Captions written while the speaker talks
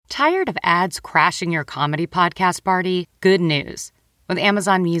Tired of ads crashing your comedy podcast party? Good news. With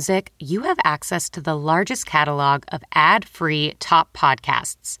Amazon Music, you have access to the largest catalog of ad-free top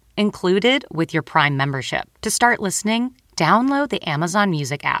podcasts, included with your Prime membership. To start listening, download the Amazon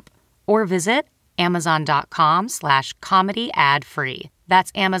Music app or visit amazon.com/comedy ad-free.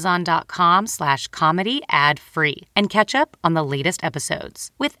 That's amazon.com/comedy ad-free and catch up on the latest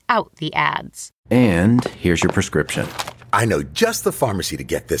episodes without the ads. And here's your prescription. I know just the pharmacy to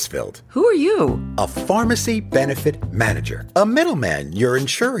get this filled. Who are you? A pharmacy benefit manager. A middleman your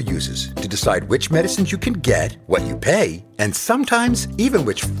insurer uses to decide which medicines you can get, what you pay, and sometimes even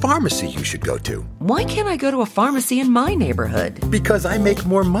which pharmacy you should go to. Why can't I go to a pharmacy in my neighborhood? Because I make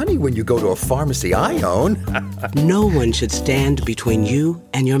more money when you go to a pharmacy I own. No one should stand between you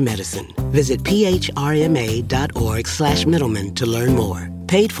and your medicine. Visit phrma.org/middleman to learn more.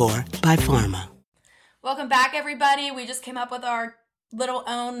 Paid for by Pharma. Welcome back, everybody. We just came up with our little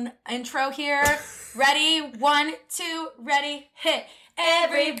own intro here. Ready? 1, 2, ready, hit.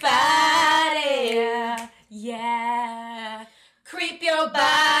 Everybody, yeah. Creep your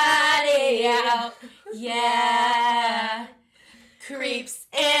body out, yeah. Creeps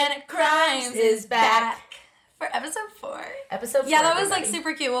and Crimes is back. For episode 4. Episode 4. Yeah, that was like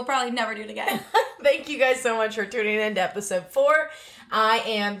super cute. We'll probably never do it again. Thank you guys so much for tuning in to episode 4. I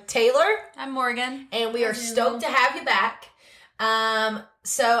am Taylor. I'm Morgan. And we are stoked to have you back.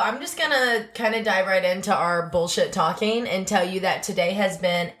 So I'm just going to kind of dive right into our bullshit talking and tell you that today has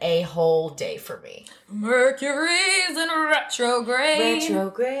been a whole day for me. Mercury's in retrograde.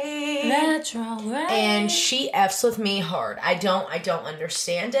 Retrograde. And she F's with me hard. I don't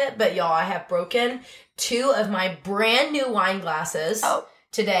understand it, but y'all, I have broken 2 of my brand new wine glasses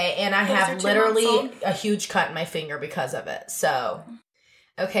today, and I have literally a huge cut in my finger because of it. So,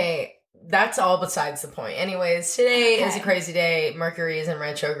 okay, that's all besides the point. Anyways, today is a crazy day. Mercury is in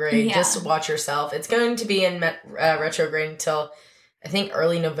retrograde. Yeah. Just watch yourself. It's going to be in retrograde until, I think,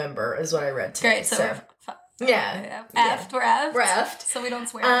 early November is what I read today. Great, so we're effed. We're effed. So we don't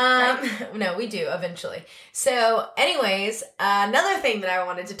swear. Right? No, we do eventually. So anyways, another thing that I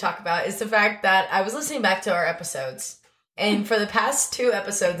wanted to talk about is the fact that I was listening back to our episodes, and for the past 2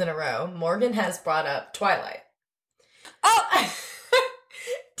 episodes in a row, Morgan has brought up Twilight. Oh!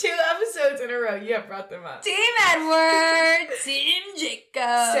 2 episodes in a row, you have brought them up. Team Edward, Team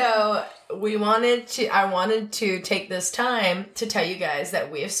Jacob. So I wanted to take this time to tell you guys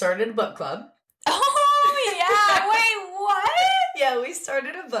that we have started a book club. Oh, yeah. Wait, what? Yeah, we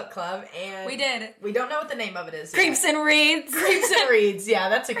started a book club, and we did. We don't know what the name of it is. Creeps and Reads. Creeps and Reads. Yeah,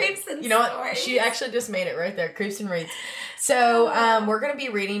 that's a Creeps and You know what? Stories. She actually just made it right there. Creeps and Reads. So, we're going to be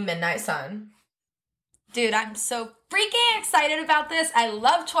reading Midnight Sun. Dude, I'm so freaking excited about this. I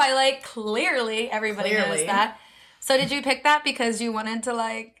love Twilight. Clearly, everybody knows that. So did you pick that because you wanted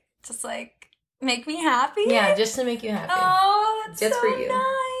to, just make me happy? Yeah, just to make you happy. Oh, that's just so for you.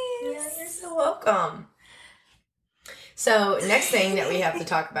 nice. Yeah, you're so welcome. So, next thing that we have to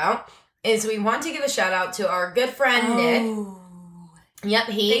talk about is we want to give a shout out to our good friend Nick. Yep,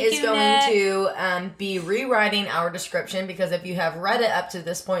 he is going to be rewriting our description, because if you have read it up to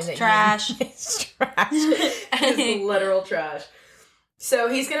this point, it's trash. It's trash. It's literal trash. So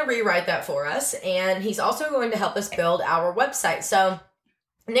he's going to rewrite that for us, and he's also going to help us build our website. So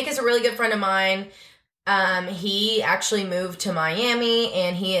Nick is a really good friend of mine. He actually moved to Miami,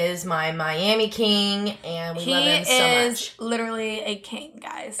 and he is my Miami king, and we love him so much. He is literally a king,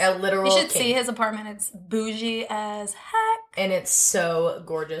 guys. A literal king. You should see his apartment. It's bougie as heck. And it's so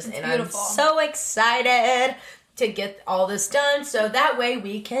gorgeous. It's and beautiful. I'm so excited to get all this done, so that way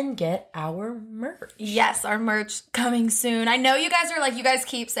we can get our merch. Yes, our merch coming soon. I know you guys are you guys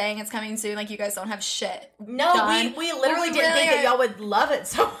keep saying it's coming soon, you guys don't have shit. No, done. we literally didn't think that y'all would love it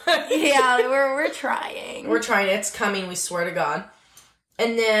so much. Yeah, we're trying. We're trying. It's coming, we swear to God.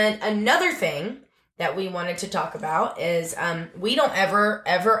 And then another thing that we wanted to talk about is we don't ever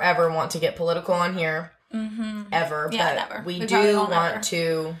want to get political on here. Mm-hmm. Ever. Yeah, but never. We do want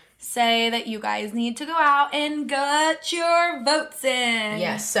to say that you guys need to go out and get your votes in.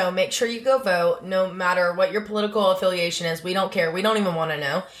 Yes, so make sure you go vote, no matter what your political affiliation is. We don't care. We don't even want to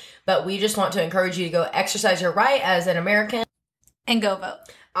know. But we just want to encourage you to go exercise your right as an American. And go vote.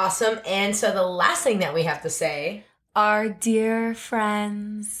 Awesome. And so the last thing that we have to say. Our dear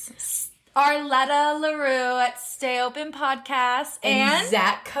friends, Arletta LaRue at Stay Open Podcast. And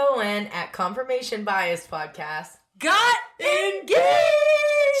Zach Cohen at Confirmation Bias Podcast. Got engaged!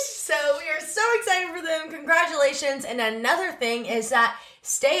 So we are so excited for them. Congratulations. And another thing is that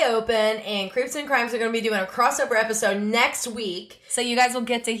Stay Open and Creeps and Crimes are going to be doing a crossover episode next week. So you guys will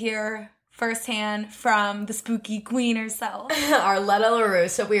get to hear firsthand from the spooky queen herself. Arletta LaRue.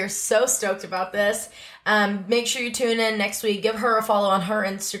 So we are so stoked about this. Make sure you tune in next week. Give her a follow on her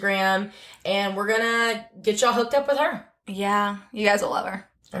Instagram. And we're going to get y'all hooked up with her. Yeah, you guys will love her.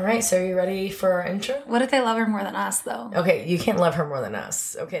 All right, so are you ready for our intro? What if they love her more than us, though? Okay, you can't love her more than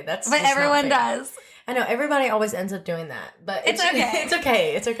us. Okay, that's But everyone does. I know, everybody always ends up doing that. But it's okay. It's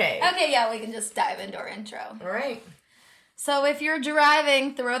okay. It's okay. Okay, yeah, we can just dive into our intro. All right. So if you're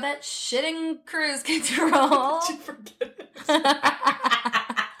driving, throw that shit in cruise control. Did you forget it?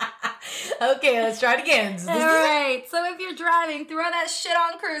 Okay, let's try it again. All right. So if you're driving, throw that shit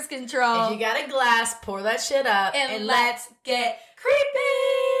on cruise control. If you got a glass, pour that shit up, and let's get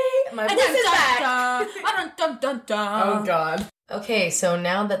creepy. My voice is back. Oh, God. Okay, so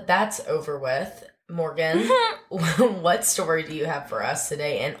now that that's over with, Morgan, what story do you have for us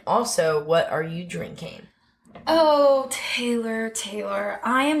today? And also, what are you drinking? Oh, Taylor.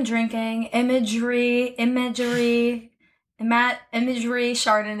 I am drinking imagery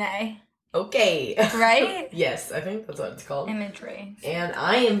Chardonnay. Okay. Right? Yes, I think that's what it's called. Imagery. And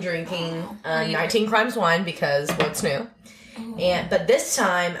I am drinking 19 Crimes wine because what's new? But this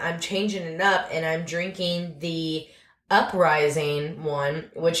time I'm changing it up and I'm drinking the Uprising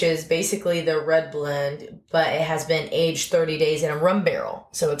one, which is basically the red blend, but it has been aged 30 days in a rum barrel.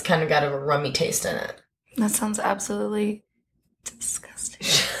 So it's kind of got a rummy taste in it. That sounds absolutely disgusting.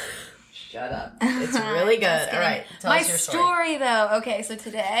 Shut up. It's really good. All right. Tell us your story. Though. Okay, so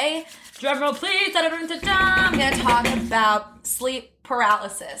today, drumroll please, I'm going to talk about sleep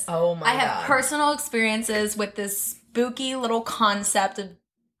paralysis. Oh my God. I have personal experiences with this spooky little concept of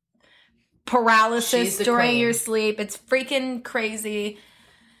paralysis during your sleep. It's freaking crazy.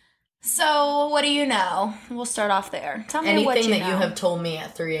 So, what do you know? We'll start off there. Tell me anything what you know. Anything that you have told me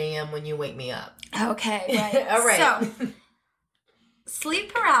at 3 a.m. when you wake me up. Okay, right. All right. So,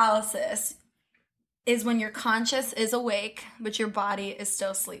 sleep paralysis is when your conscious is awake, but your body is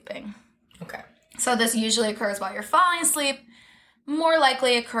still sleeping. Okay. So this usually occurs while you're falling asleep. More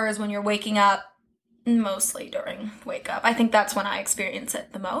likely occurs when you're waking up, mostly during wake up. I think that's when I experience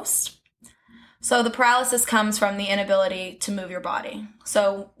it the most. So the paralysis comes from the inability to move your body.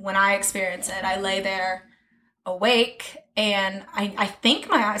 So when I experience it, I lay there awake and I think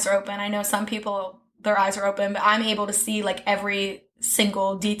my eyes are open. I know some people, their eyes are open, but I'm able to see like every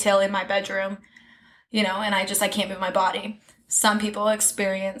single detail in my bedroom, you know, and I can't move my body. Some people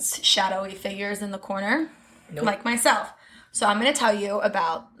experience shadowy figures in the corner, like myself. So I'm going to tell you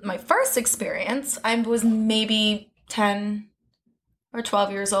about my first experience. I was maybe 10 or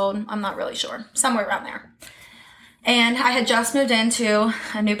 12 years old. I'm not really sure. Somewhere around there. And I had just moved into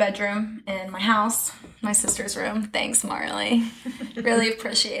a new bedroom in my house, my sister's room. Thanks, Marley. Really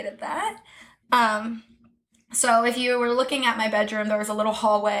appreciated that. So if you were looking at my bedroom, there was a little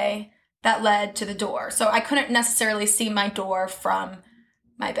hallway that led to the door. So I couldn't necessarily see my door from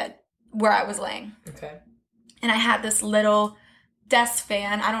my bed where I was laying. Okay. And I had this little desk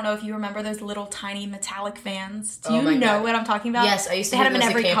fan. I don't know if you remember those little tiny metallic fans. Do you know what I'm talking about? Yes, I used to have have them in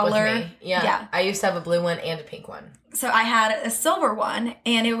every color. With me. Yeah. I used to have a blue one and a pink one. So I had a silver one,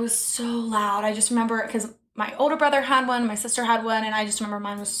 and it was so loud. I just remember because my older brother had one, my sister had one, and I just remember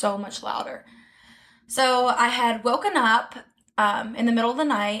mine was so much louder. So I had woken up in the middle of the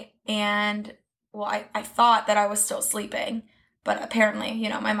night, and I thought that I was still sleeping, but apparently,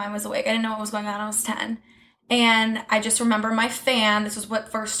 my mind was awake. I didn't know what was going on. I was 10. And I just remember my fan, this was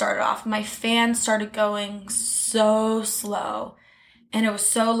what first started off, my fan started going so slow. And it was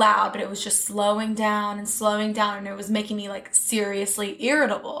so loud, but it was just slowing down, and it was making me like seriously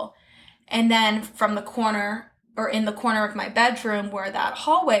irritable. And then from the corner, or in the corner of my bedroom where that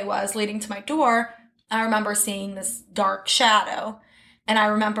hallway was leading to my door, I remember seeing this dark shadow. And I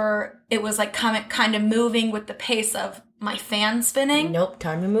remember it was like kind of moving with the pace of my fan spinning. Nope,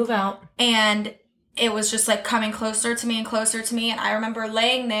 time to move out. And it was just like coming closer to me and closer to me. And I remember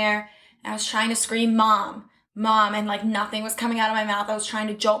laying there and I was trying to scream, Mom, and like nothing was coming out of my mouth. I was trying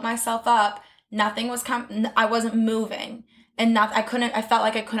to jolt myself up. Nothing was coming. I wasn't moving. And I felt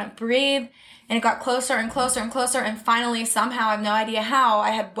like I couldn't breathe. And it got closer and closer and closer. And finally, somehow, I have no idea how, I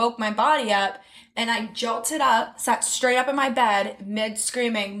had woke my body up. And I jolted up, sat straight up in my bed,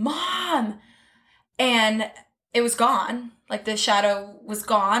 mid-screaming, Mom! And it was gone. Like, the shadow was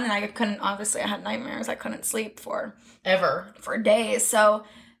gone. And I had nightmares. I couldn't sleep for days. So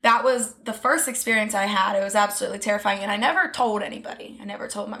that was the first experience I had. It was absolutely terrifying. And I never told anybody. I never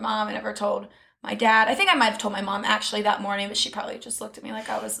told my mom. I never told my dad. I think I might have told my mom actually that morning, but she probably just looked at me like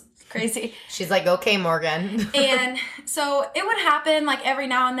I was crazy. She's like, okay, Morgan. And so it would happen like every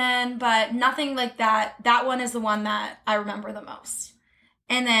now and then, but nothing like that. That one is the one that I remember the most.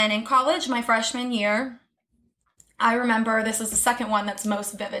 And then in college, my freshman year, I remember, this is the second one that's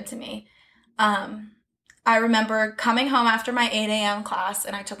most vivid to me. I remember coming home after my 8 a.m. class,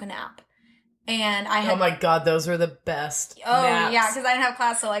 and I took a nap. And I had... Oh my God, those were the best naps. Yeah, because I didn't have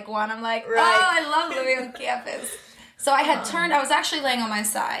class till like 1. I'm like, I love living on campus. So I had turned, I was actually laying on my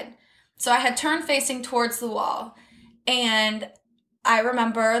side. So I had turned facing towards the wall. And I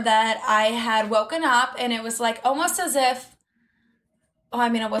remember that I had woken up, and it was like almost as if, I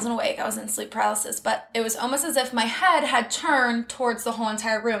wasn't awake. I was in sleep paralysis. But it was almost as if my head had turned towards the whole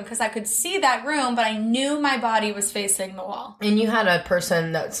entire room, because I could see that room, but I knew my body was facing the wall. And you had a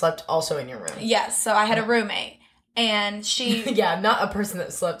person that slept also in your room. Yes. So I had a roommate. And she... Yeah, not a person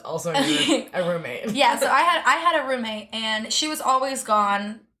that slept also in your room. A roommate. Yeah, so I had a roommate, and she was always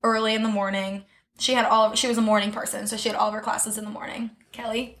gone early in the morning. She was a morning person, so she had all of her classes in the morning.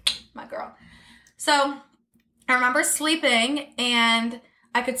 Kelly, my girl. So I remember sleeping, and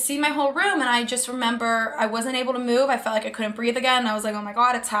I could see my whole room, and I just remember I wasn't able to move. I felt like I couldn't breathe again. I was like, oh my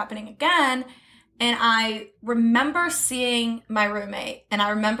God, it's happening again. And I remember seeing my roommate, and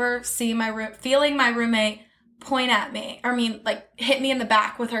I remember feeling my roommate point at me, hit me in the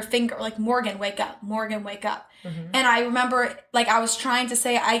back with her finger, like, Morgan, wake up, Morgan, wake up. Mm-hmm. And I remember, like, I was trying to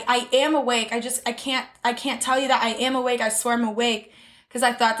say, I am awake. I can't tell you that I am awake. I swear I'm awake. Because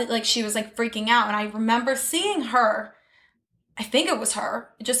I thought that, like, she was, like, freaking out. And I remember seeing her, I think it was her,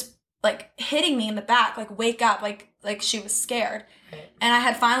 just, like, hitting me in the back, like, wake up, like she was scared. Right. And I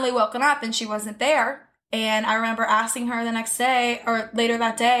had finally woken up, and she wasn't there. And I remember asking her the next day, or later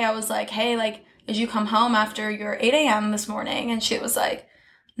that day, I was like, hey, like, did you come home after your 8 a.m. this morning? And she was like,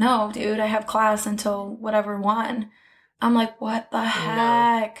 no, dude, I have class until whatever 1. I'm like, what the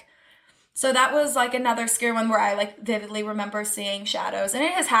heck? No. So that was like another scary one where I like vividly remember seeing shadows. And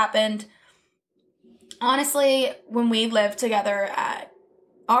it has happened, honestly, when we lived together at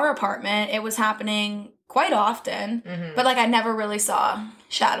our apartment, it was happening quite often. Mm-hmm. But like I never really saw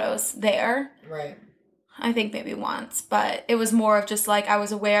shadows there. Right. I think maybe once, but it was more of just like I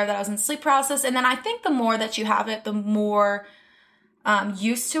was aware that I was in sleep paralysis. And then I think the more that you have it, the more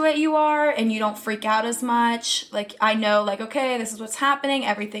used to it you are, and you don't freak out as much. Like I know, like, okay, this is what's happening.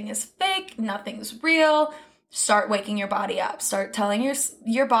 Everything is fake. Nothing's real. Start waking your body up. Start telling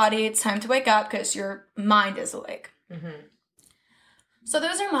your body it's time to wake up because your mind is awake. Mm-hmm. So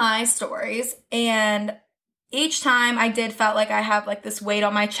those are my stories. And each time I did felt like I have like this weight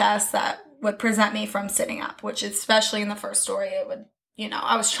on my chest that would prevent me from sitting up, which especially in the first story, it would,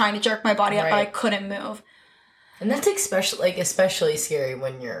 I was trying to jerk my body up, but I couldn't move. And that's especially scary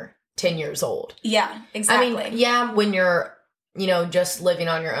when you're 10 years old. Yeah, exactly. When you're, just living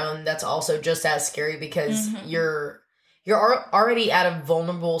on your own, that's also just as scary because mm-hmm. you're already at a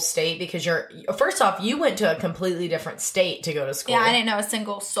vulnerable state because first off, you went to a completely different state to go to school. Yeah, I didn't know a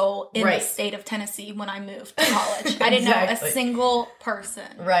single soul in the state of Tennessee when I moved to college. I didn't know a single person.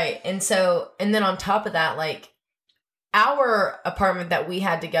 Right. And then on top of that, like our apartment that we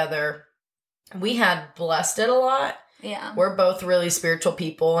had together, we had blessed it a lot. Yeah. We're both really spiritual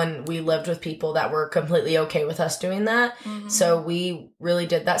people, and we lived with people that were completely okay with us doing that. Mm-hmm. So we really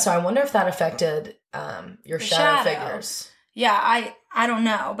did that. So I wonder if that affected your shadow figures. Yeah, I don't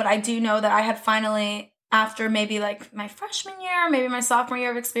know, but I do know that I had finally, after maybe like my freshman year, maybe my sophomore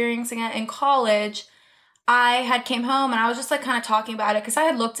year of experiencing it in college, I had came home and I was just like kind of talking about it because I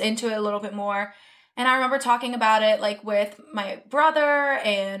had looked into it a little bit more. And I remember talking about it like with my brother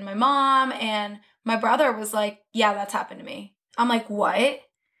and my mom, and my brother was like, yeah, that's happened to me. I'm like, what?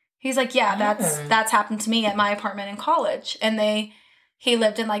 He's like, yeah, that's happened to me at my apartment in college. And he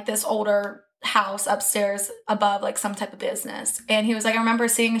lived in like this older house upstairs above like some type of business. And he was like, I remember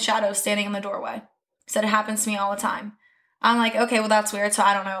seeing shadows standing in the doorway. He said it happens to me all the time. I'm like, okay, well that's weird. So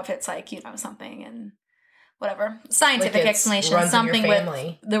I don't know if it's like, something and whatever. Scientific explanation, something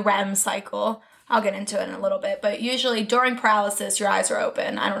with the REM cycle. I'll get into it in a little bit, but usually during paralysis, your eyes are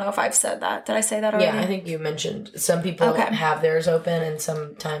open. I don't know if I've said that. Did I say that already? Yeah, I think you mentioned some people have theirs open and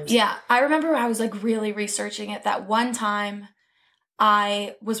sometimes. Yeah, I remember I was like really researching it. That one time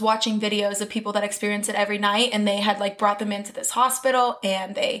I was watching videos of people that experience it every night, and they had like brought them into this hospital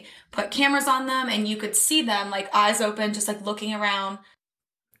and they put cameras on them and you could see them like eyes open, just like looking around.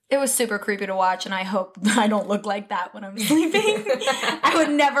 It was super creepy to watch, and I hope I don't look like that when I'm sleeping. I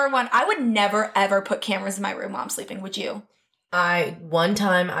would never ever put cameras in my room while I'm sleeping. Would you? One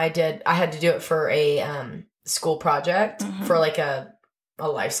time I had to do it for a school project mm-hmm. for like a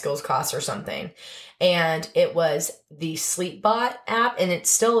life skills class or something. And it was the Sleepbot app, and it's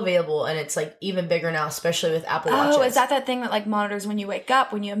still available, and it's like even bigger now, especially with Apple Watches. Oh, is that thing that like monitors when you wake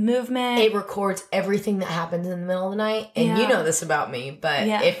up, when you have movement? It records everything that happens in the middle of the night. And you know this about me, but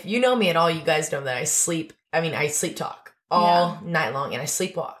if you know me at all, you guys know that I sleep talk all night long, and I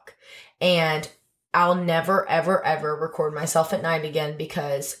sleepwalk. And I'll never, ever, ever record myself at night again,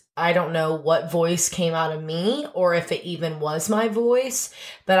 because I don't know what voice came out of me or if it even was my voice,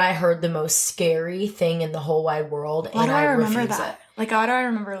 but I heard the most scary thing in the whole wide world. Why do I remember that? Like, how do I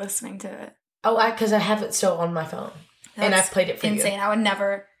remember listening to it? Oh, because I have it still on my phone. And I've played it for insane. I would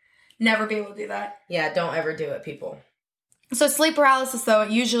never be able to do that. Yeah, don't ever do it, people. So sleep paralysis, though,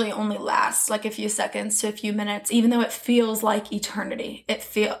 it usually only lasts like a few seconds to a few minutes, even though it feels like eternity.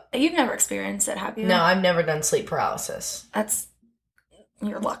 You've never experienced it, have you? No, I've never done sleep paralysis.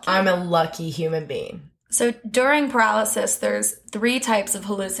 You're lucky. I'm a lucky human being. So during paralysis, there's 3 types of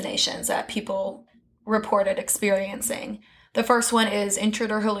hallucinations that people reported experiencing. The first one is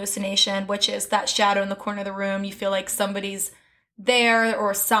intruder hallucination, which is that shadow in the corner of the room. You feel like somebody's there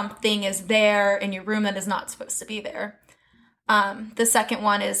or something is there in your room that is not supposed to be there. The second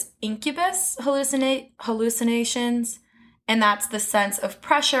one is incubus hallucinations, and that's the sense of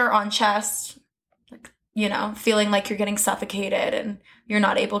pressure on chest, like, feeling like you're getting suffocated and you're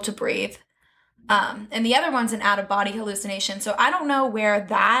not able to breathe. And the other one's an out-of-body hallucination. So I don't know where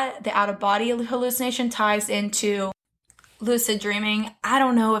the out-of-body hallucination ties into lucid dreaming. I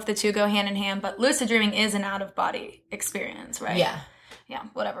don't know if the two go hand in hand, but lucid dreaming is an out-of-body experience, right? Yeah,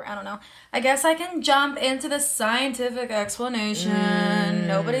 whatever. I don't know. I guess I can jump into the scientific explanation.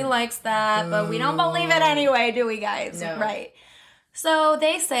 Nobody likes that, but we don't believe it anyway, do we, guys? No. Right. So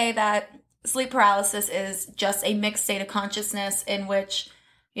they say that sleep paralysis is just a mixed state of consciousness in which,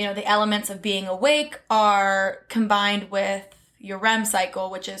 the elements of being awake are combined with your REM cycle,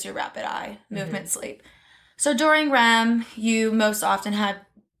 which is your rapid eye movement sleep. So during REM, you most often have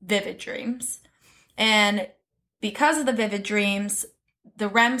vivid dreams. And because of the vivid dreams, the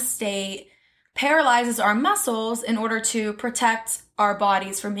REM state paralyzes our muscles in order to protect our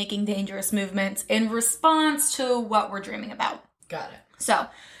bodies from making dangerous movements in response to what we're dreaming about. Got it. So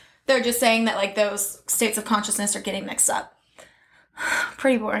they're just saying that like those states of consciousness are getting mixed up.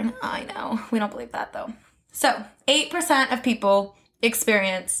 Pretty boring. I know. We don't believe that though. So 8% of people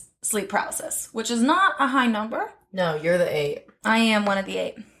experience sleep paralysis, which is not a high number. No, you're the 8. I am one of the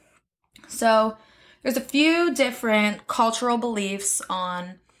 8. So there's a few different cultural beliefs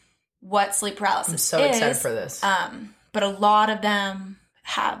on what sleep paralysis is. I'm so excited for this. But a lot of them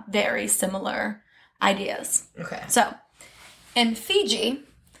have very similar ideas. Okay. So in Fiji,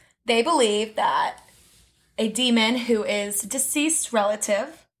 they believe that a demon who is deceased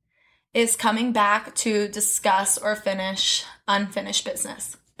relative is coming back to discuss or finish unfinished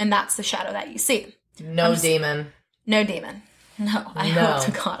business. And that's the shadow that you see. No demon. No demon. No, I hope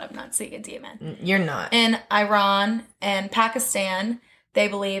to God I'm not seeing a demon. You're not. In Iran and Pakistan, they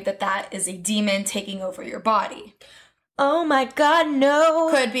believe that is a demon taking over your body. Oh my God, no.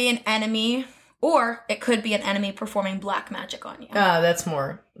 Could be an enemy, or it could be an enemy performing black magic on you. That's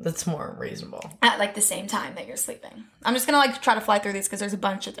more reasonable. At like the same time that you're sleeping. I'm just going to try to fly through these because there's a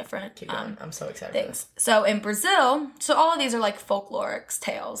bunch of different Keep going. I'm so excited things. For this. So in Brazil, all of these are like folkloric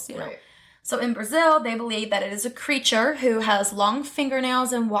tales, you know. Right. So in Brazil, they believe that it is a creature who has long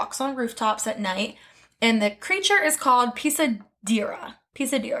fingernails and walks on rooftops at night. And the creature is called Pisadira.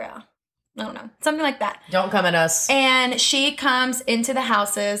 I don't know. Something like that. Don't come at us. And she comes into the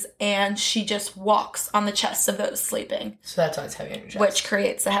houses and she just walks on the chests of those sleeping. So that's why it's heavy on your chest. Which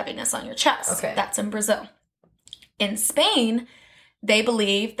creates the heaviness on your chest. Okay. That's in Brazil. In Spain, they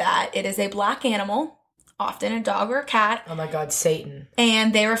believe that it is a black animal, often a dog or a cat. Oh my God, Satan.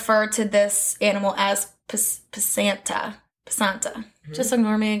 And they refer to this animal as Pasanta. Mm-hmm. Just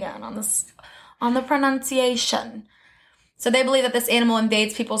ignore me again on the pronunciation. So they believe that this animal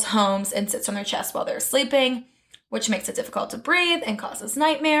invades people's homes and sits on their chest while they're sleeping, which makes it difficult to breathe and causes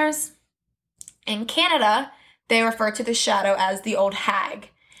nightmares. In Canada, they refer to the shadow as the old hag,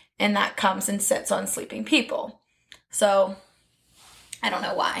 and that comes and sits on sleeping people. So I don't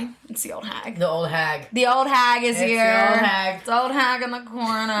know why. It's the old hag. The old hag. The old hag is here. The old hag. It's the old hag in the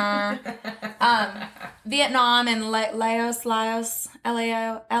corner. Vietnam and Laos, Laos,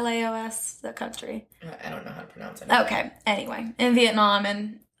 the country. I don't know how to pronounce it. Okay. Anyway, in Vietnam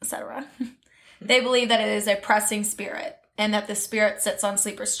and etc. They believe that it is a pressing spirit and that the spirit sits on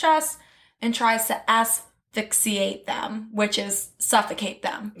sleepers' chests and tries to asphyxiate them, which is suffocate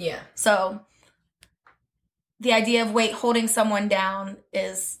them. Yeah. So the idea of holding someone down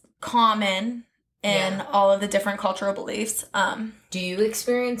is common in all of the different cultural beliefs. Do you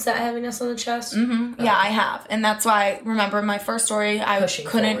experience that heaviness on the chest? Mm-hmm. Oh. Yeah, I have. And that's why, remember in my first story, I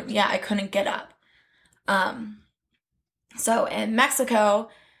couldn't get up. So in Mexico,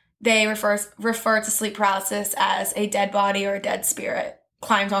 they refer to sleep paralysis as a dead body or a dead spirit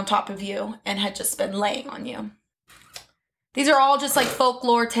climbed on top of you and had just been laying on you. These are all just like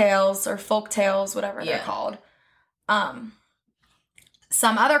folklore tales or folk tales, whatever they're called. Some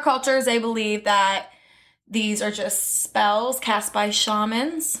other cultures, they believe that these are just spells cast by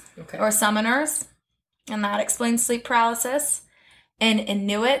shamans or summoners, and that explains sleep paralysis. In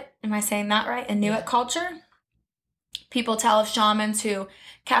Inuit, am I saying that right? Inuit culture, people tell of shamans who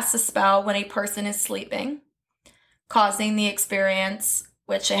cast a spell when a person is sleeping, causing the experience,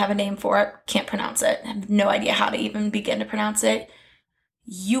 which they have a name for it, can't pronounce it, I have no idea how to even begin to pronounce it.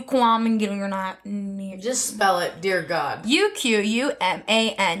 Just spell it, dear God.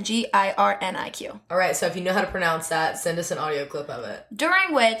 Uqumangirniq. All right, so if you know how to pronounce that, send us an audio clip of it.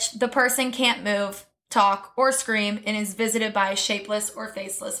 During which the person can't move, talk, or scream and is visited by a shapeless or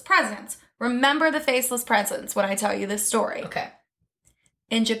faceless presence. Remember the faceless presence when I tell you this story. Okay.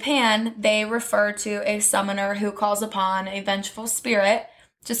 In Japan, they refer to a summoner who calls upon a vengeful spirit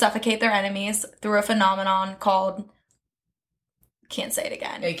to suffocate their enemies through a phenomenon called... Can't say it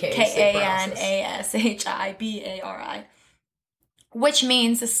again. Kanashibari, which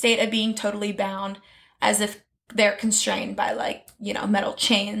means a state of being totally bound, as if they're constrained by metal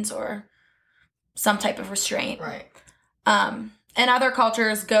chains or some type of restraint. Right. In other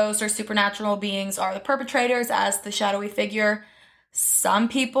cultures, ghosts or supernatural beings are the perpetrators as the shadowy figure. Some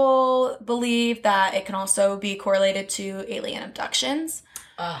people believe that it can also be correlated to alien abductions.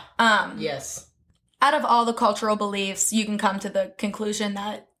 Yes. Out of all the cultural beliefs, you can come to the conclusion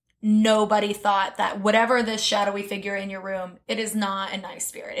that nobody thought that whatever this shadowy figure in your room, it is not a nice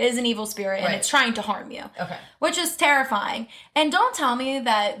spirit. It is an evil spirit, and it's trying to harm you. Okay. Which is terrifying. And don't tell me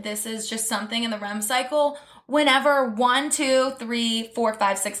that this is just something in the REM cycle. Whenever 1, 2, 3, 4,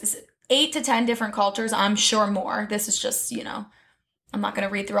 5, 6, 8 to 10 different cultures, I'm sure more. This is just, I'm not going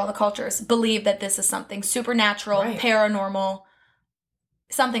to read through all the cultures, believe that this is something supernatural, paranormal,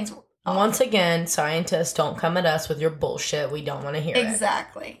 something's... Once again, scientists, don't come at us with your bullshit. We don't want to hear it.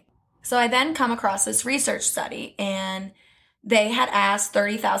 Exactly. So I then come across this research study, and they had asked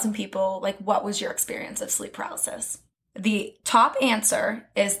 30,000 people, what was your experience of sleep paralysis? The top answer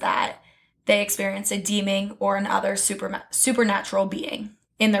is that they experienced a demon or another supernatural being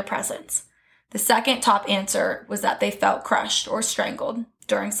in their presence. The second top answer was that they felt crushed or strangled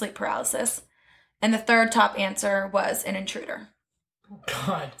during sleep paralysis. And the third top answer was an intruder.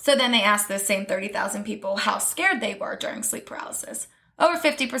 God. So then they asked the same 30,000 people how scared they were during sleep paralysis. Over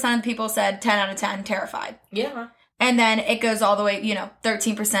 50% of the people said 10 out of 10, terrified. Yeah. And then it goes all the way,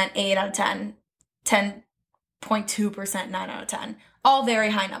 13%, 8 out of 10, 10.2%, 9 out of 10. All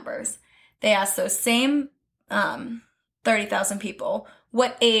very high numbers. They asked those same 30,000 people,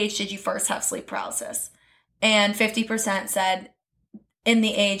 what age did you first have sleep paralysis? And 50% said in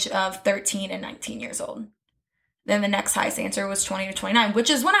the age of 13 and 19 years old. Then the next highest answer was 20 to 29, which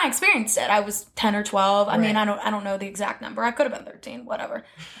is when I experienced it. I was 10 or 12. I mean, I don't know the exact number. I could have been 13, whatever.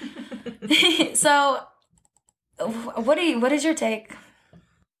 So, what is your take?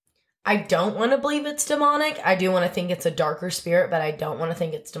 I don't want to believe it's demonic. I do want to think it's a darker spirit, but I don't want to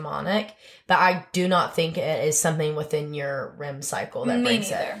think it's demonic. But I do not think it is something within your REM cycle that brings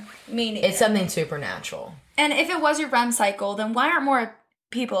it. Me neither. It's something supernatural. And if it was your REM cycle, then why aren't more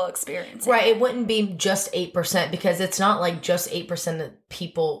people experiencing it? Right, it wouldn't be just 8% because it's not like just 8% of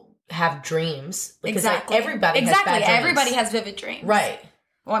people have dreams. Because exactly. Everybody has bad dreams. Everybody has vivid dreams. Right.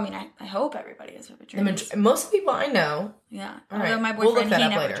 Well, I mean, I hope everybody has vivid dreams. Most people I know. Yeah. All although right. my boyfriend, he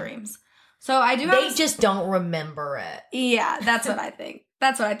never later. Dreams. So I do They just don't remember it. Yeah, that's what I think.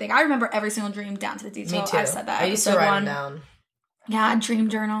 I remember every single dream down to the detail. Me too. I've said that. I used to write them down. Yeah, dream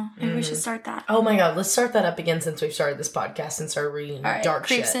journal. Maybe we should start that. Oh my God, let's start that up again since we've started this podcast and started reading dark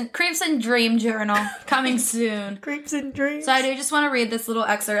Creeps shit. Creeps and Dream Journal coming soon. Creeps and Dreams. So I do just want to read this little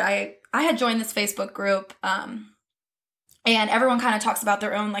excerpt. I had joined this Facebook group, and everyone kind of talks about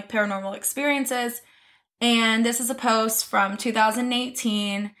their own paranormal experiences. And this is a post from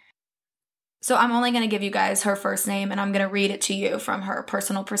 2018. So I'm only going to give you guys her first name, and I'm going to read it to you from her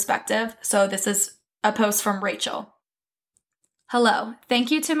personal perspective. So this is a post from Rachel. Hello.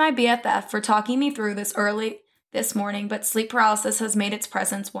 Thank you to my BFF for talking me through this early this morning, but sleep paralysis has made its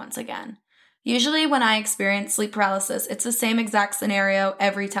presence once again. Usually when I experience sleep paralysis, it's the same exact scenario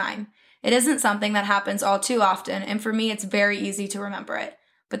every time. It isn't something that happens all too often, and for me, it's very easy to remember it.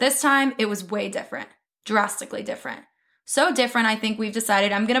 But this time, it was way different. Drastically different. So different, I think we've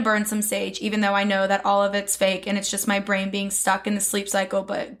decided I'm going to burn some sage, even though I know that all of it's fake and it's just my brain being stuck in the sleep cycle,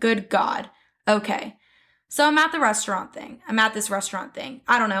 but good God. Okay. So I'm at this restaurant thing.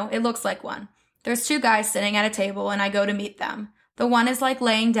 I don't know. It looks like one. There's 2 guys sitting at a table and I go to meet them. The one is like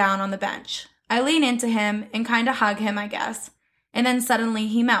laying down on the bench. I lean into him and kind of hug him, I guess. And then suddenly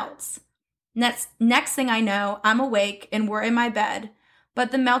he melts. Next thing I know, I'm awake and we're in my bed.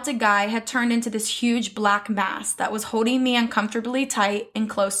 But the melted guy had turned into this huge black mass that was holding me uncomfortably tight and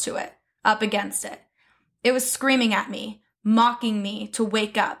close to it, up against it. It was screaming at me, mocking me to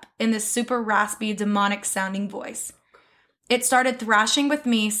wake up in this super raspy, demonic sounding voice. It started thrashing with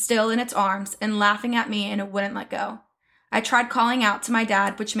me still in its arms and laughing at me, and it wouldn't let go. I tried calling out to my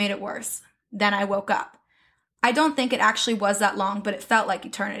dad, which made it worse. Then I woke up. I don't think it actually was that long, but it felt like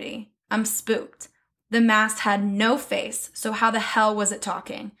eternity. I'm spooked. The mask had no face, so how the hell was it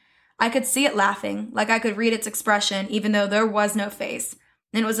talking? I could see it laughing, like I could read its expression, even though there was no face,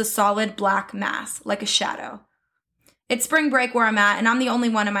 and it was a solid black mass, like a shadow. It's spring break where I'm at, and I'm the only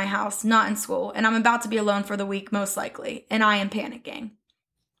one in my house, not in school, and I'm about to be alone for the week, most likely, and I am panicking.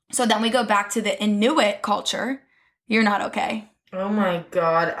 So then we go back to the Inuit culture. You're not okay. Oh my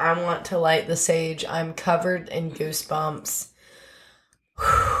God, I want to light the sage. I'm covered in goosebumps.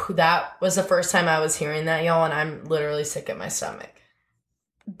 That was the first time I was hearing that, y'all, and I'm literally sick at my stomach.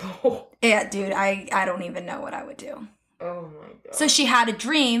 Yeah, dude, I don't even know what I would do. Oh my God. So she had a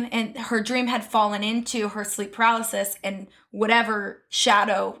dream, and her dream had fallen into her sleep paralysis, and whatever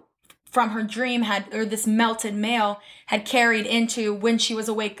shadow from her dream or this melted male had carried into when she was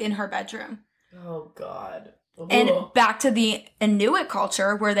awake in her bedroom. Oh God. Ugh. And back to the Inuit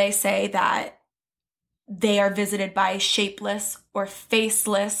culture where they say that they are visited by shapeless or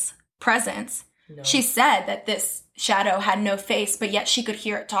faceless presence. No. She said that this shadow had no face, but yet she could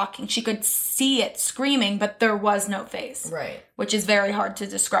hear it talking. She could see it screaming, but there was no face. Right. Which is very hard to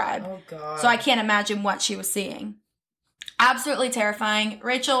describe. Oh, God. So I can't imagine what she was seeing. Absolutely terrifying.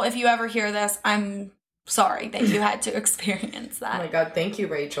 Rachel, if you ever hear this, I'm sorry that you had to experience that. Oh, my God. Thank you,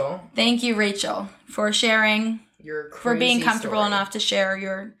 Rachel. Thank you, Rachel, for sharing, your crazy for being comfortable story. enough to share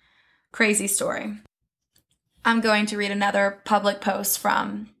your crazy story. I'm going to read another public post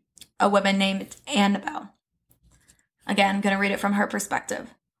from a woman named Annabelle. Again, I'm going to read it from her perspective.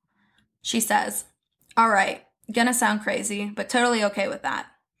 She says, "All right, gonna sound crazy, but totally okay with that.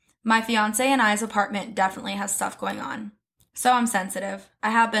 My fiance and I's apartment definitely has stuff going on. So I'm sensitive. I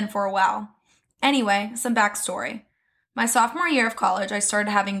have been for a while. Anyway, some backstory. My sophomore year of college, I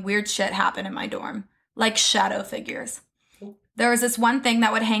started having weird shit happen in my dorm, like shadow figures. There was this one thing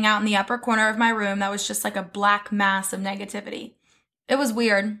that would hang out in the upper corner of my room that was just like a black mass of negativity. It was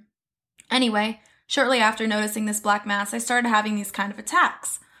weird. Anyway, shortly after noticing this black mass, I started having these kind of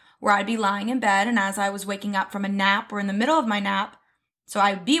attacks, where I'd be lying in bed, and as I was waking up from a nap or in the middle of my nap, so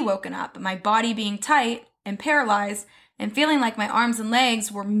I'd be woken up, my body being tight and paralyzed and feeling like my arms and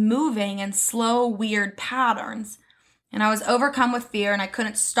legs were moving in slow, weird patterns. And I was overcome with fear and I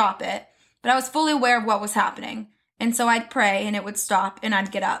couldn't stop it, but I was fully aware of what was happening. And so I'd pray and it would stop and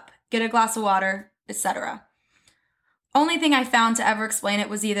I'd get up, get a glass of water, etc. Only thing I found to ever explain it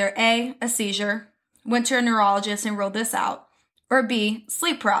was either A, a seizure, went to a neurologist and ruled this out, or B,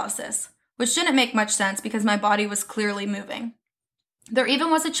 sleep paralysis, which didn't make much sense because my body was clearly moving. There even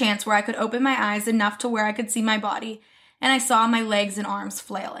was a chance where I could open my eyes enough to where I could see my body, and I saw my legs and arms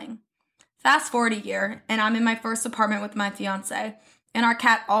flailing. Fast forward a year, and I'm in my first apartment with my fiance, and our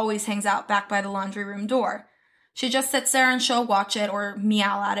cat always hangs out back by the laundry room door. She just sits there and she'll watch it or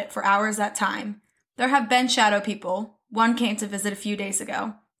meow at it for hours at a time. There have been shadow people. One came to visit a few days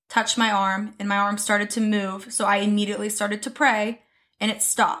ago, touched my arm, and my arm started to move, so I immediately started to pray, and it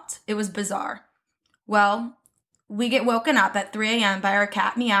stopped. It was bizarre. Well, we get woken up at 3 a.m. by our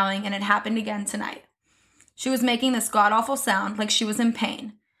cat meowing, and it happened again tonight. She was making this god-awful sound like she was in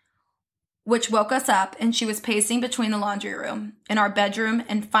pain, which woke us up, and she was pacing between the laundry room and our bedroom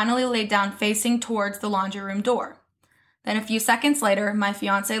and finally laid down facing towards the laundry room door. Then a few seconds later, my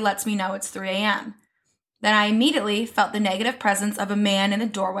fiance lets me know it's 3 a.m. Then I immediately felt the negative presence of a man in the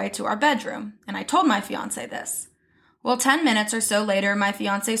doorway to our bedroom, and I told my fiance this. Well, 10 minutes or so later, my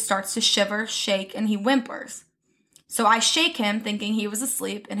fiance starts to shiver, shake, and he whimpers. So I shake him, thinking he was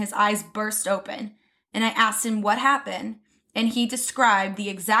asleep, and his eyes burst open, and I asked him what happened, and he described the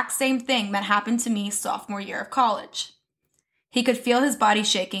exact same thing that happened to me sophomore year of college. He could feel his body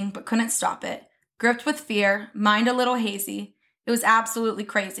shaking, but couldn't stop it, gripped with fear, mind a little hazy. It was absolutely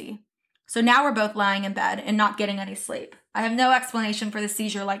crazy. So now we're both lying in bed and not getting any sleep. I have no explanation for the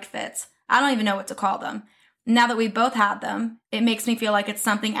seizure-like fits. I don't even know what to call them. Now that we both had them, it makes me feel like it's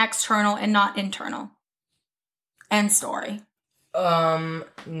something external and not internal. End story.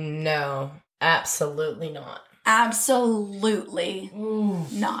 No. Absolutely not. Absolutely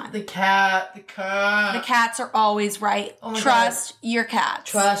not. The cat. The cats are always right. Trust your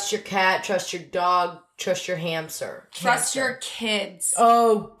cats. Trust your cat. Trust your dog. Trust your hamster. Trust your kids.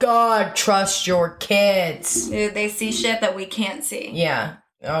 Oh, God. Trust your kids. Dude, they see shit that we can't see. Yeah.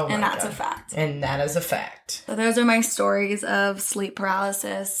 Oh, my And that's God. a fact. And that is a fact. So those are my stories of sleep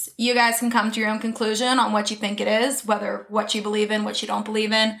paralysis. You guys can come to your own conclusion on what you think it is, whether what you believe in, what you don't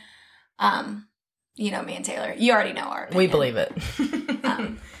believe in. You know me and Taylor. You already know our opinion. We believe it.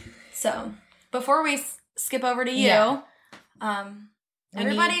 So before we skip over to you,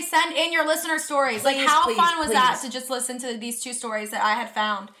 everybody send in your listener stories. Please, how please, fun was please. that to just listen to these 2 stories that I had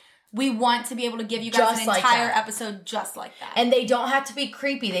found? We want to be able to give you guys Just an like entire that. episode just like that. And they don't have to be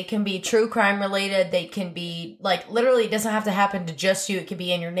creepy. They can be true crime related. They can be, literally, it doesn't have to happen to just you. It could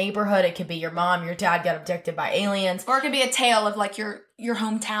be in your neighborhood. It could be your mom, your dad got abducted by aliens. Or it could be a tale of, your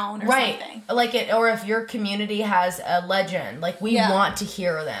hometown or something. Or if your community has a legend. We want to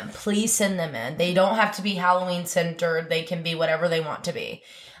hear them. Please send them in. They don't have to be Halloween centered. They can be whatever they want to be.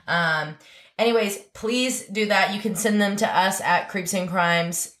 Anyways, please do that. You can send them to us at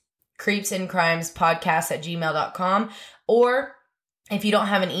creepsandcrimespodcast@gmail.com. Or if you don't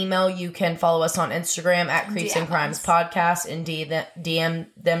have an email, you can follow us on Instagram at creepsandcrimespodcast and DM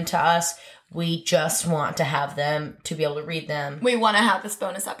them to us. We just want to have them to be able to read them. We want to have this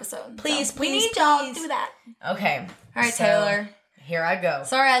bonus episode. Please, we need y'all to do that. Okay. All right, Taylor. Here I go.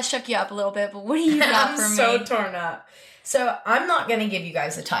 Sorry I shook you up a little bit, but what do you got for me? I'm so torn up. So I'm not going to give you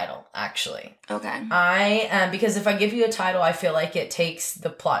guys a title, actually. Okay. Because if I give you a title, I feel like it takes the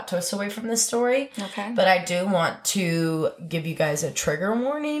plot twist away from the story. Okay. But I do want to give you guys a trigger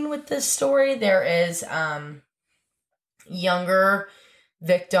warning with this story. There is younger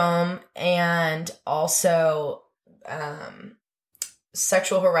victim and also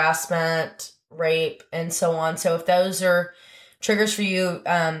sexual harassment, rape, and so on. So if those are triggers for you,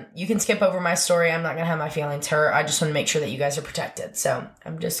 you can skip over my story. I'm not going to have my feelings hurt. I just want to make sure that you guys are protected. So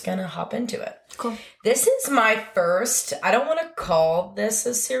I'm just going to hop into it. Cool. This is my first, I don't want to call this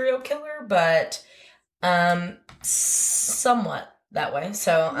a serial killer, but somewhat that way.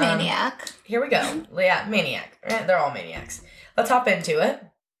 So Maniac. Here we go. Yeah, maniac. They're all maniacs. Let's hop into it.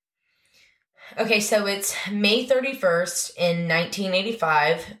 Okay, so it's May 31st in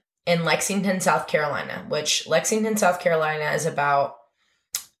 1985 in Lexington, South Carolina, which Lexington, South Carolina is about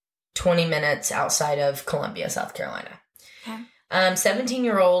 20 minutes outside of Columbia, South Carolina. Okay.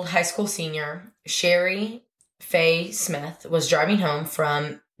 17-year-old high school senior Sherry Faye Smith was driving home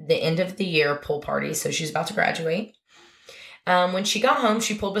from the end of the year pool party, so she's about to graduate. When she got home,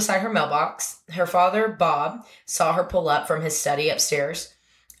 she pulled beside her mailbox. Her father, Bob, saw her pull up from his study upstairs,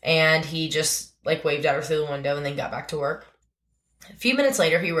 and he just waved at her through the window and then got back to work. A few minutes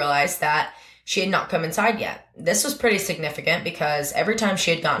later, he realized that she had not come inside yet. This was pretty significant because every time she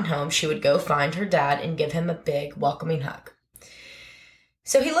had gotten home, she would go find her dad and give him a big, welcoming hug.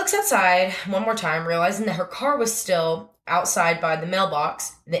 So he looks outside one more time, realizing that her car was still outside by the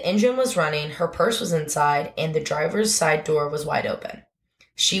mailbox, the engine was running, her purse was inside, and the driver's side door was wide open.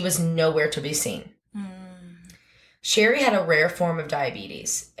 She was nowhere to be seen. Sherry had a rare form of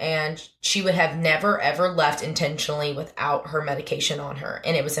diabetes, and she would have never, ever left intentionally without her medication on her,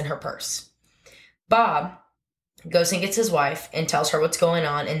 and it was in her purse. Bob goes and gets his wife and tells her what's going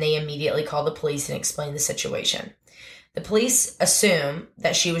on, and they immediately call the police and explain the situation. The police assume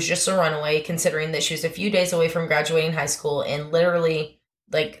that she was just a runaway, considering that she was a few days away from graduating high school and literally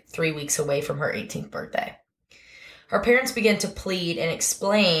 3 weeks away from her 18th birthday. Her parents began to plead and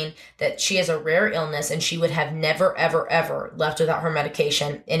explain that she has a rare illness and she would have never, ever, ever left without her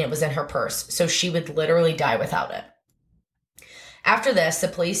medication, and it was in her purse, so she would literally die without it. After this, the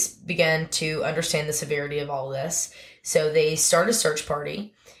police began to understand the severity of all this, so they start a search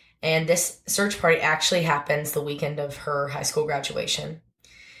party, and this search party actually happens the weekend of her high school graduation.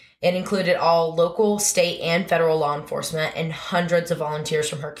 It included all local, state, and federal law enforcement and hundreds of volunteers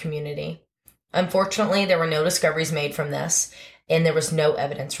from her community. Unfortunately, there were no discoveries made from this, and there was no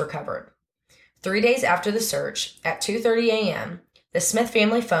evidence recovered. 3 days after the search, at 2:30 a.m., the Smith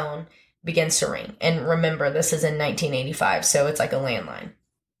family phone begins to ring. And remember, this is in 1985, so it's like a landline.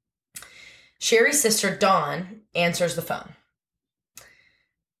 Sherry's sister, Dawn, answers the phone.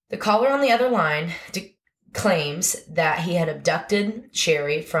 The caller on the other line claims that he had abducted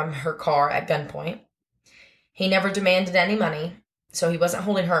Sherry from her car at gunpoint. He never demanded any money, so he wasn't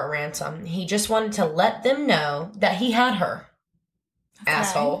holding her at ransom. He just wanted to let them know that he had her. Okay.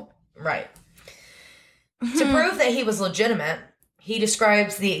 Asshole. Right. To prove that he was legitimate, he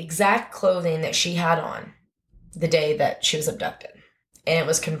describes the exact clothing that she had on. the day that she was abducted. And it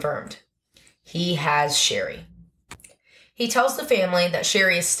was confirmed. He has Sherry. He tells the family that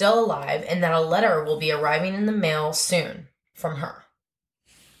Sherry is still alive and that a letter will be arriving in the mail soon from her.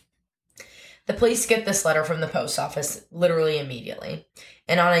 The police get this letter from the post office literally immediately.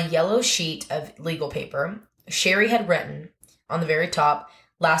 And on a yellow sheet of legal paper, Sherry had written on the very top,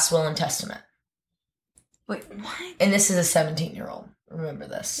 last will and testament. Wait, what? And this is a 17-year-old. Remember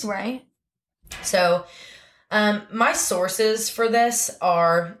this. Right. So, my sources for this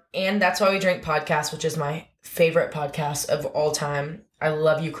are, and That's Why We Drink podcast, which is my favorite podcast of all time. I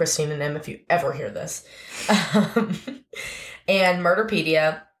love you, Christine and Em, if you ever hear this. And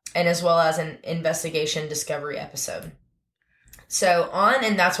Murderpedia, and as well as an investigation discovery episode. So on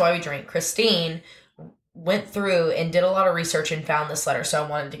And That's Why We Drink, Christine went through and did a lot of research and found this letter, so I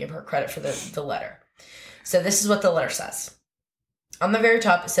wanted to give her credit for the letter. So this is what the letter says. On the very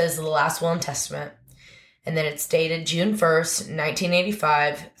top, it says the last will and testament, and then it's dated June 1st,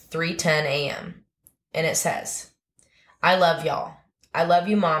 1985, 3:10 a.m. And it says, I love y'all. I love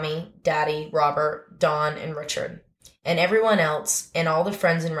you, Mommy, Daddy, Robert, Dawn, and Richard, and everyone else, and all the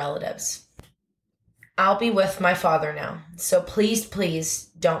friends and relatives. I'll be with my father now, so please, please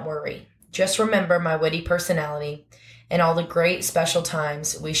don't worry. Just remember my witty personality and all the great special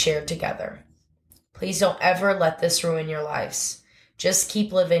times we shared together. Please don't ever let this ruin your lives. Just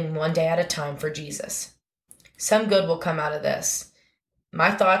keep living one day at a time for Jesus. Some good will come out of this.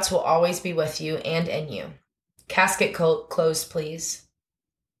 My thoughts will always be with you and in you. Casket closed, please.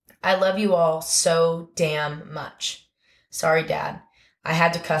 I love you all so damn much. Sorry, Dad. I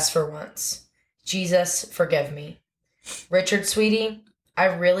had to cuss for once. Jesus, forgive me. Richard, sweetie, I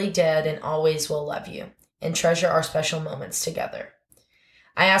really did and always will love you and treasure our special moments together.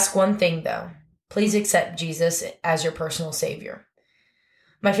 I ask one thing, though. Please accept Jesus as your personal savior.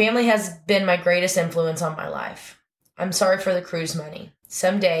 My family has been my greatest influence on my life. I'm sorry for the cruise money.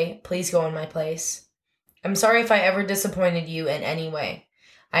 Someday, please go in my place. I'm sorry if I ever disappointed you in any way.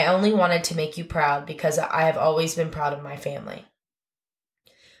 I only wanted to make you proud because I have always been proud of my family.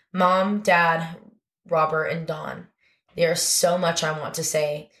 Mom, Dad, Robert, and Dawn, there is so much I want to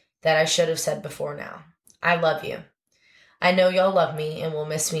say that I should have said before now. I love you. I know y'all love me and will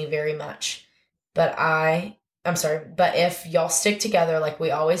miss me very much. But if y'all stick together like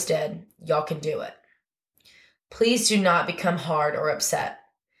we always did, y'all can do it. Please do not become hard or upset.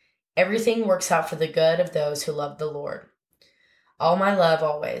 Everything works out for the good of those who love the Lord. All my love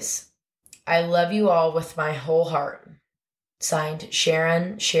always. I love you all with my whole heart. Signed,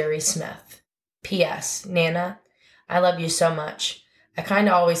 Sharon Sherry Smith. P.S. Nana, I love you so much. I kind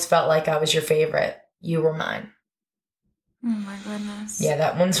of always felt like I was your favorite. You were mine. Oh my goodness. Yeah,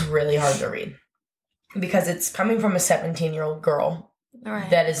 that one's really hard to read. Because it's coming from a 17-year-old girl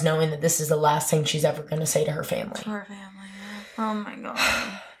that is knowing that this is the last thing she's ever going to say to her family. To her family, yeah. Oh my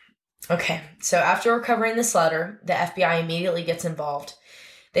God. Okay, so after recovering this letter, the FBI immediately gets involved.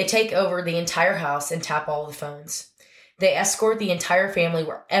 They take over the entire house and tap all the phones. They escort the entire family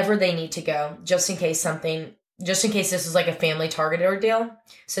wherever they need to go, just in case this was like a family targeted ordeal.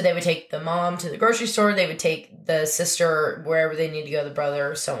 So they would take the mom to the grocery store, they would take the sister wherever they need to go, the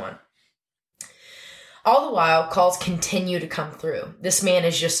brother, so on. All the while, calls continue to come through. This man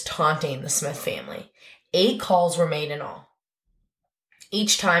is just taunting the Smith family. 8 calls were made in all.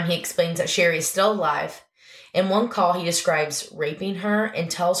 Each time he explains that Sherry is still alive. In one call, he describes raping her and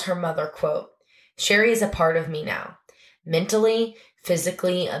tells her mother, quote, Sherry is a part of me now. Mentally,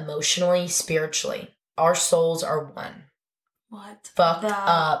 physically, emotionally, spiritually. Our souls are one. What? Fucked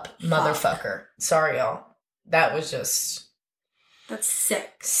up motherfucker. Sorry, y'all. That was just... That's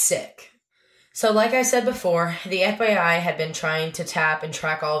sick. Sick. So like I said before, the FBI had been trying to tap and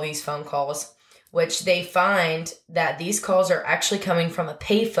track all these phone calls, which they find that these calls are actually coming from a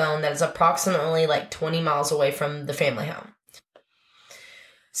payphone that is approximately like 20 miles away from the family home.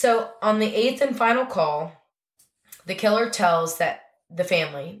 So on the 8th and final call, the killer tells the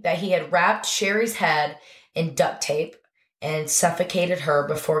family that he had wrapped Sherry's head in duct tape and suffocated her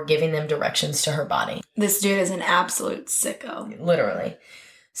before giving them directions to her body. This dude is an absolute sicko. Literally.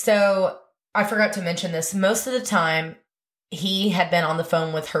 So I forgot to mention this. Most of the time, he had been on the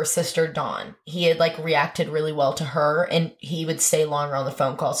phone with her sister, Dawn. He had reacted really well to her, and he would stay longer on the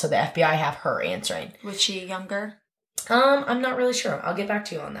phone call, so the FBI have her answering. Was she younger? I'm not really sure. I'll get back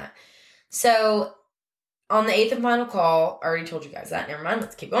to you on that. So, on the 8th and final call, I already told you guys that. Never mind.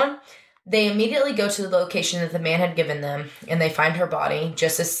 Let's keep going. They immediately go to the location that the man had given them, and they find her body,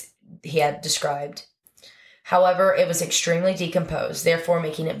 just as he had described. However, it was extremely decomposed, therefore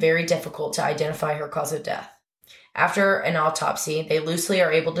making it very difficult to identify her cause of death. After an autopsy, they loosely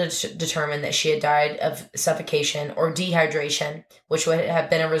are able to determine that she had died of suffocation or dehydration, which would have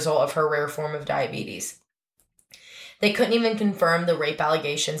been a result of her rare form of diabetes. They couldn't even confirm the rape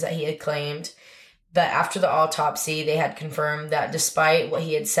allegations that he had claimed, but after the autopsy, they had confirmed that despite what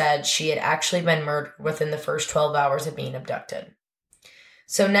he had said, she had actually been murdered within the first 12 hours of being abducted.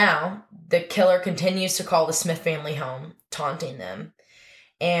 So now, the killer continues to call the Smith family home, taunting them,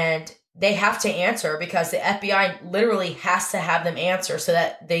 and they have to answer because the FBI literally has to have them answer so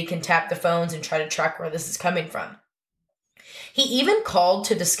that they can tap the phones and try to track where this is coming from. He even called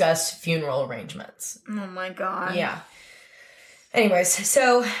to discuss funeral arrangements. Oh my God. Yeah. Anyways,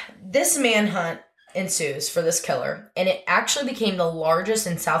 so this manhunt ensues for this killer, and it actually became the largest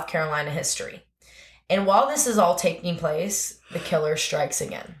in South Carolina history. And while this is all taking place, the killer strikes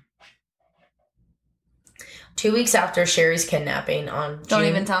again. 2 weeks after Sherry's kidnapping on Don't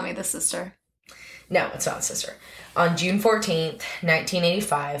even tell me the sister. No, it's not sister. On June 14th,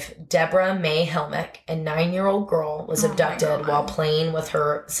 1985, Deborah Mae Helmick, a 9-year-old girl, was abducted while playing with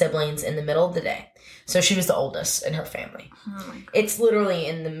her siblings in the middle of the day. So she was the oldest in her family. It's literally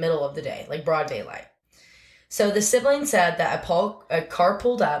in the middle of the day, like broad daylight. So the siblings said that a car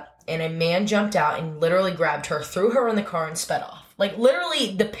pulled up and a man jumped out and literally grabbed her, threw her in the car, and sped off. Like,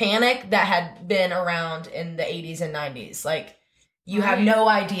 literally the panic that had been around in the 80s and 90s. Like, you have no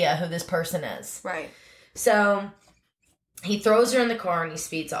idea who this person is. Right. So he throws her in the car and he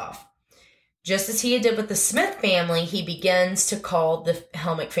speeds off. Just as he did with the Smith family, he begins to call the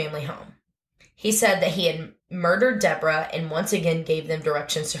Helmick family home. He said that he had murdered Deborah and once again gave them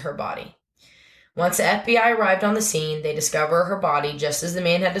directions to her body. Once the FBI arrived on the scene, they discover her body just as the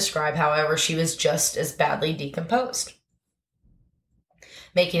man had described. However, she was just as badly decomposed,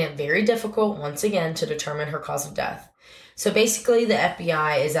 making it very difficult once again to determine her cause of death. So basically, the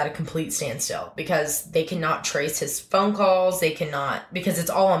FBI is at a complete standstill because they cannot trace his phone calls. They cannot, because it's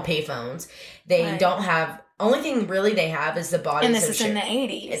all on payphones. They don't have, only thing really they have is the bodies. And this is in the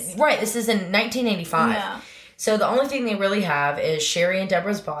 80s. Right, this is in 1985. Yeah. So the only thing they really have is Sherry and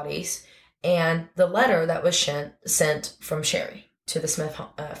Deborah's bodies and the letter that was sent from Sherry to the Smith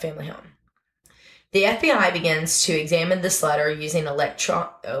family home. The FBI begins to examine this letter using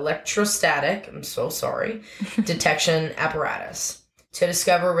electrostatic, detection apparatus to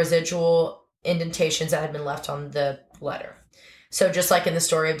discover residual indentations that had been left on the letter. So just like in the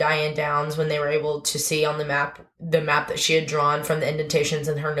story of Diane Downs, when they were able to see on the map that she had drawn from the indentations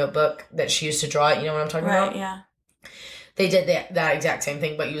in her notebook that she used to draw it, you know what I'm talking about? Right, yeah. They did that exact same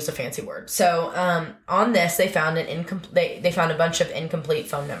thing, but used a fancy word. So on this, they found they found a bunch of incomplete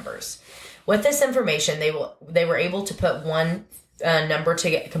phone numbers. With this information, they were able to put one number to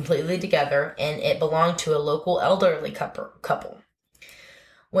get completely together, and it belonged to a local elderly couple.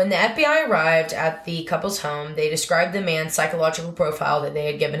 When the FBI arrived at the couple's home, they described the man's psychological profile that they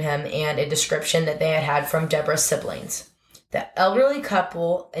had given him and a description that they had from Deborah's siblings. The elderly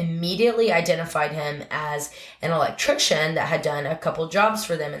couple immediately identified him as an electrician that had done a couple jobs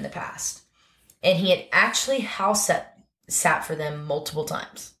for them in the past. And he had actually house sat for them multiple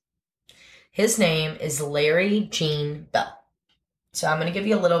times. His name is Larry Gene Bell. So I'm going to give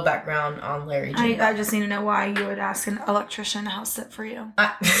you a little background on Larry Gene Bell. I just need to know why you would ask an electrician to house sit for you.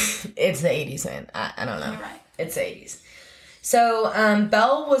 It's the 80s, man. I don't know. You're right. It's the 80s. So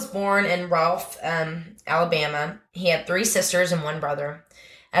Bell was born in Rolfe, Alabama. He had 3 sisters and 1 brother.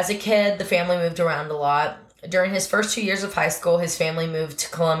 As a kid, the family moved around a lot. During his first 2 years of high school, his family moved to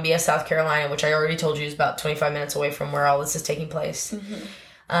Columbia, South Carolina, which I already told you is about 25 minutes away from where all this is taking place. Mm-hmm.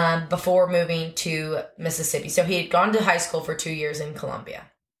 Before moving to Mississippi. So he had gone to high school for 2 years in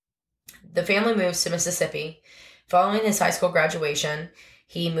Columbia. The family moves to Mississippi. Following his high school graduation,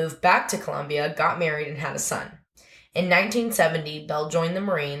 he moved back to Columbia, got married, and had a son. In 1970, Bell joined the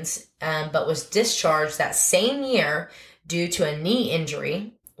Marines, but was discharged that same year due to a knee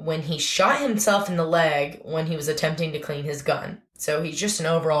injury when he shot himself in the leg when he was attempting to clean his gun. So he's just an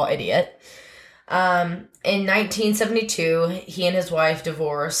overall idiot. In 1972, he and his wife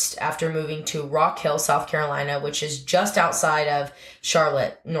divorced after moving to Rock Hill, South Carolina, which is just outside of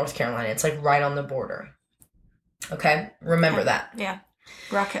Charlotte, North Carolina. It's like right on the border. Okay? Remember that. Yeah.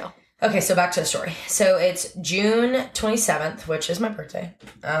 Rock Hill. Okay, so back to the story. So it's June 27th, which is my birthday.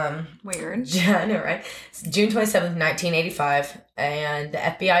 Weird. Yeah, I know, right? It's June 27th, 1985, and the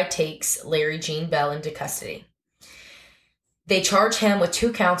FBI takes Larry Gene Bell into custody. They charge him with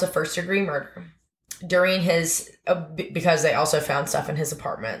 2 counts of first-degree murder. During his, because they also found stuff in his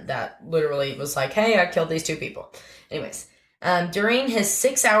apartment that literally was like, hey, I killed these 2 people. Anyways, during his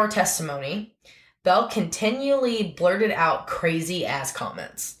 6-hour testimony, Bell continually blurted out crazy-ass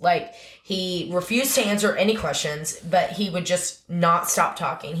comments. Like, He refused to answer any questions, but he would just not stop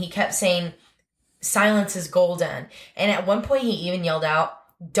talking. He kept saying, silence is golden. And at one point, he even yelled out,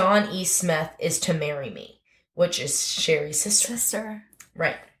 Dawn E. Smith is to marry me, which is Sherry's sister.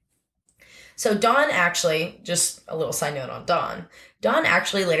 Right. So Dawn actually, just a little side note on Dawn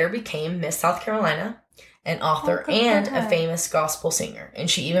actually later became Miss South Carolina, an author and a famous gospel singer. And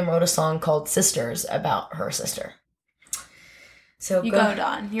she even wrote a song called Sisters about her sister. So go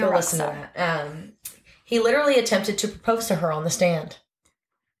Dawn. You're go listen to that. He literally attempted to propose to her on the stand.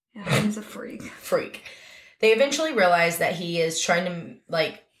 Yeah, he's a freak. They eventually realized that he is trying to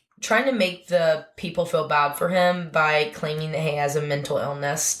make the people feel bad for him by claiming that he has a mental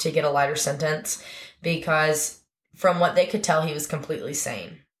illness to get a lighter sentence, because from what they could tell, he was completely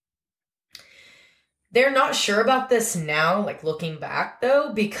sane. They're not sure about this now, like looking back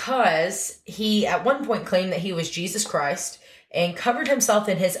though, because he at one point claimed that he was Jesus Christ and covered himself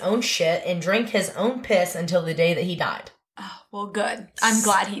in his own shit and drank his own piss until the day that he died. Oh, well, good. I'm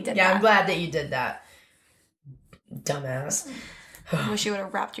glad he did that. Yeah, I'm glad that you did that. Dumbass. I wish you would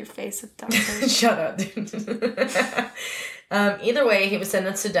have wrapped your face with duct tape. Shut up, dude. Either way, he was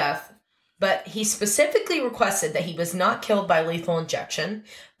sentenced to death, but he specifically requested that he was not killed by lethal injection,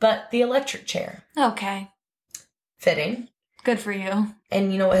 but the electric chair. Okay. Fitting. Good for you.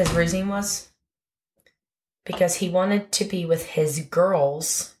 And you know what his reasoning was? Because he wanted to be with his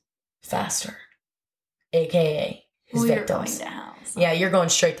girls faster. AKA his victims. You're going to hell. So. Yeah, you're going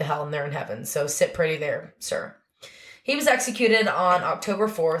straight to hell and they're in heaven. So sit pretty there, sir. He was executed on October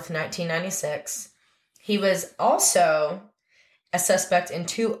 4th, 1996. He was also a suspect in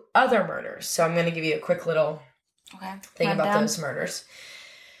 2 other murders. So I'm going to give you a quick little thing about those murders.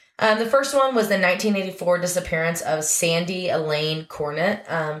 The first one was the 1984 disappearance of Sandy Elaine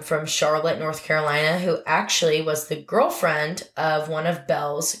Cornett from Charlotte, North Carolina, who actually was the girlfriend of one of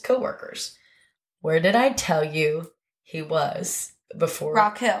Belle's coworkers. Where did I tell you he was before?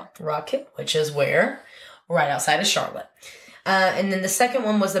 Rock Hill, which is where? Right outside of Charlotte. And then the second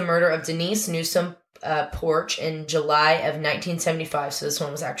one was the murder of Denise Newsom Porch in July of 1975. So this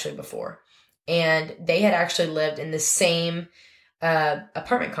one was actually before. And they had actually lived in the same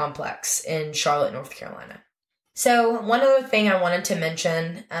apartment complex in Charlotte, North Carolina. So one other thing I wanted to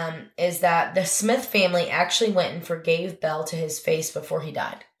mention is that the Smith family actually went and forgave Belle to his face before he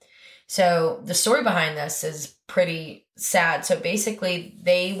died. So the story behind this is pretty sad. So basically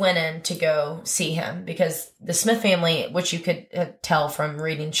they went in to go see him because the Smith family, which you could tell from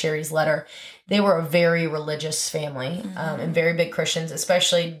reading Sherry's letter, they were a very religious family and very big Christians,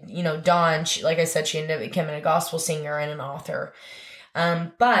 especially, Dawn, like I said, she ended up becoming a gospel singer and an author.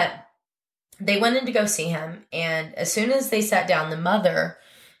 But they went in to go see him. And as soon as they sat down, the mother,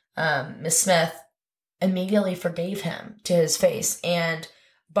 Miss Smith, immediately forgave him to his face. And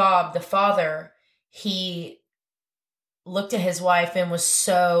Bob, the father, he looked at his wife and was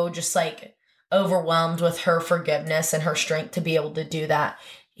so just like overwhelmed with her forgiveness and her strength to be able to do that.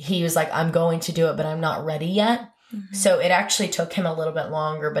 He was like, I'm going to do it, but I'm not ready yet. Mm-hmm. So it actually took him a little bit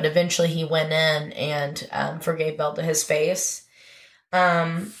longer, but eventually he went in and forgave Belle to his face.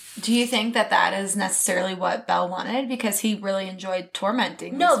 Do you think that is necessarily what Belle wanted? Because he really enjoyed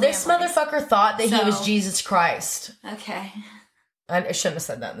tormenting No, this motherfucker thought that he was Jesus Christ. Okay. I shouldn't have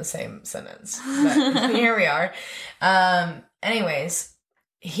said that in the same sentence, but here we are. Anyways,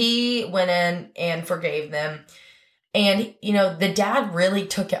 he went in and forgave them. And, the dad really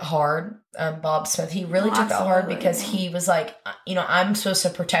took it hard, Bob Smith. He really took it hard because he was like, I'm supposed to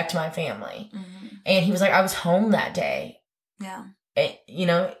protect my family. Mm-hmm. And he was like, I was home that day. Yeah.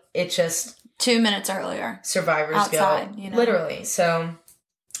 It just... 2 minutes earlier. Survivor's outside, guilt. Literally. So,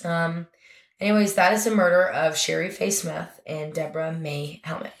 anyways, that is the murder of Sherry Faye Smith and Deborah May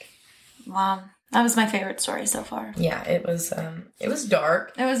Helmick. Wow. That was my favorite story so far. Yeah, it was dark.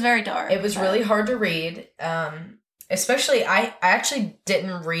 It was very dark. It was really hard to read. Especially, I actually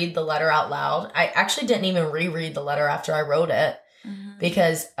didn't read the letter out loud. I actually didn't even reread the letter after I wrote it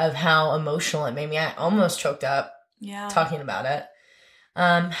because of how emotional it made me. I almost choked up talking about it.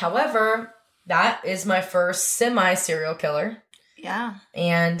 However, that is my first semi-serial killer. Yeah.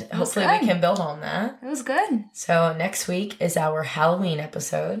 And hopefully we can build on that. It was good. So next week is our Halloween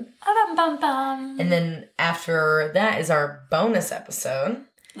episode. And then after that is our bonus episode.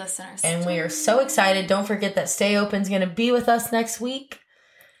 Listeners. And we are so excited. Don't forget that Stay Open's going to be with us next week.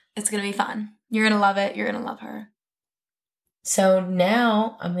 It's going to be fun. You're going to love it. You're going to love her. So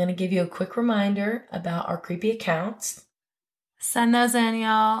now I'm going to give you a quick reminder about our creepy accounts. Send those in,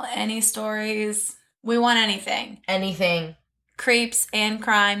 y'all. Any stories. We want anything. Anything.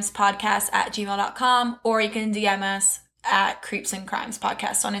 creepsandcrimespodcast@gmail.com, or you can DM us at Creeps and Crimes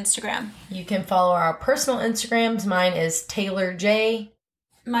Podcast on Instagram. You can follow our personal Instagrams. Mine is Taylor J.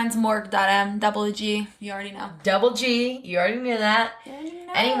 Mine's morg.m, double G. You already know. Double G. You already knew that.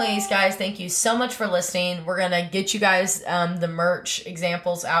 Anyways, guys, thank you so much for listening. We're going to get you guys the merch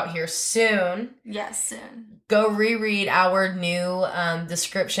examples out here soon. Yes, soon. Go reread our new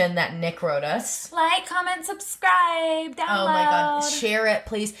description that Nick wrote us. Like, comment, subscribe, download. Oh my God. Share it,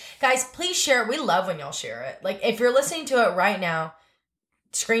 please. Guys, please share it. We love when y'all share it. Like, if you're listening to it right now,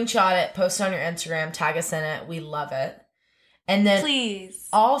 screenshot it, post it on your Instagram, tag us in it. We love it. And then please.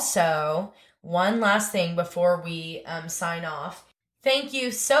 Also, one last thing before we sign off. Thank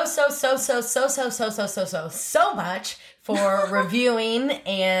you so much for reviewing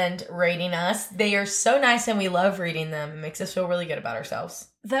and rating us. They are so nice and we love reading them. It makes us feel really good about ourselves.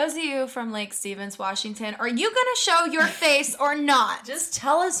 Those of you from Lake Stevens, Washington, are you going to show your face or not? Just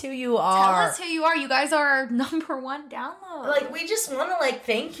tell us who you are. Tell us who you are. You guys are our #1 download. Like, we just want to,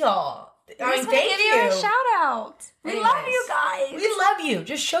 thank y'all. I mean, thank you. Give you a shout out. We love you guys. We love you.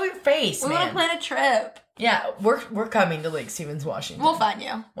 Just show your face, man. We want to plan a trip. Yeah, we're coming to Lake Stevens, Washington. We'll find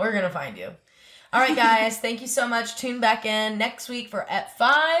you. We're going to find you. All right, guys. Thank you so much. Tune back in next week for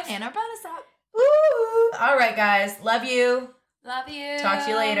Ep4. And our bonus app. Woo! All right, guys. Love you. Love you. Talk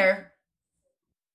to you later.